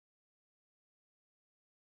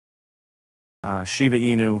Shiba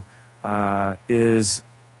Inu is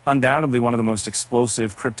undoubtedly one of the most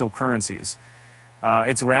explosive cryptocurrencies.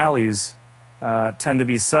 Its rallies tend to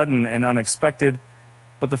be sudden and unexpected,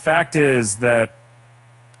 but the fact is that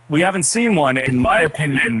we haven't seen one, in my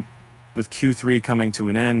opinion, with Q3 coming to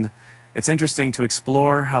an end. It's interesting to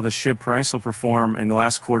explore how the SHIB price will perform in the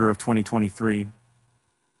last quarter of 2023.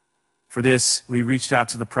 For this, we reached out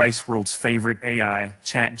to the price world's favorite AI,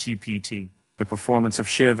 ChatGPT. The performance of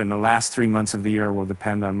SHIB in the last 3 months of the year will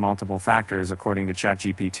depend on multiple factors, according to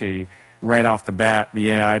ChatGPT. Right off the bat,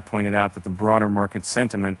 the AI pointed out that the broader market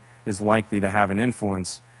sentiment is likely to have an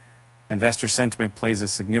influence. Investor sentiment plays a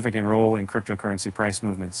significant role in cryptocurrency price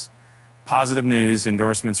movements. Positive news,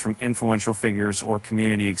 endorsements from influential figures, or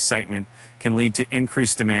community excitement can lead to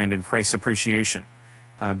increased demand and price appreciation.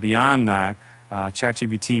 Beyond that,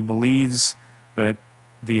 ChatGPT believes that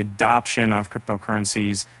the adoption of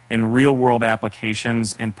cryptocurrencies in real-world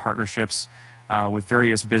applications and partnerships with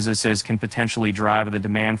various businesses can potentially drive the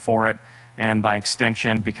demand for it, and by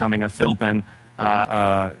extension, becoming a fill-in.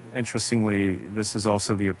 Interestingly, this is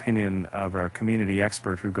also the opinion of a community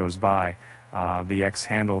expert who goes by the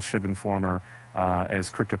ex-handle SHIB Informer,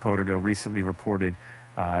 as CryptoPotato recently reported.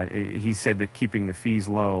 He said that keeping the fees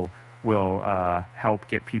low will help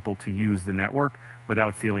get people to use the network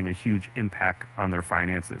without feeling a huge impact on their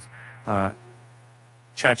finances.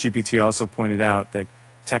 ChatGPT also pointed out that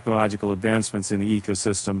technological advancements in the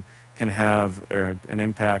ecosystem can have an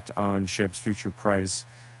impact on SHIB's future price.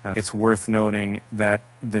 It's worth noting that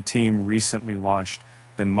the team recently launched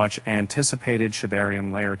the much anticipated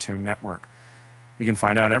Shibarium Layer 2 network. You can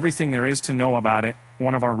find out everything there is to know about it.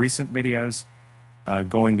 One of our recent videos,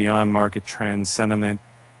 going beyond market trends, sentiment,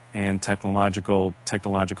 and technological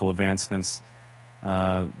advancements.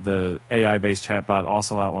 The AI-based chatbot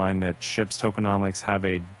also outlined that SHIB's tokenomics have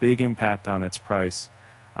a big impact on its price.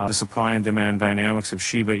 The supply and demand dynamics of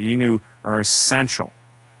Shiba Inu are essential.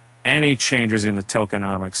 Any changes in the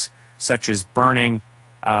tokenomics, such as burning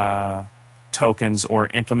tokens or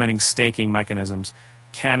implementing staking mechanisms,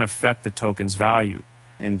 can affect the token's value.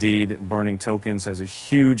 Indeed, burning tokens has a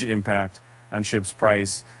huge impact on SHIB's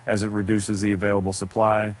price as it reduces the available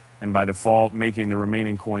supply and by default making the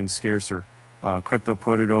remaining coins scarcer.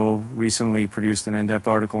 CryptoPotato recently produced an in-depth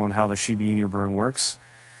article on how the Shiba Inu burn works.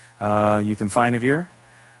 You can find it here.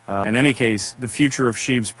 In any case, the future of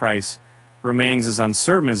SHIB's price remains as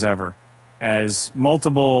uncertain as ever, as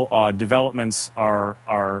multiple developments are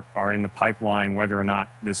in the pipeline. Whether or not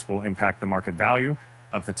this will impact the market value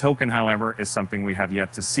of the token, however, is something we have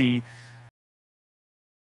yet to see.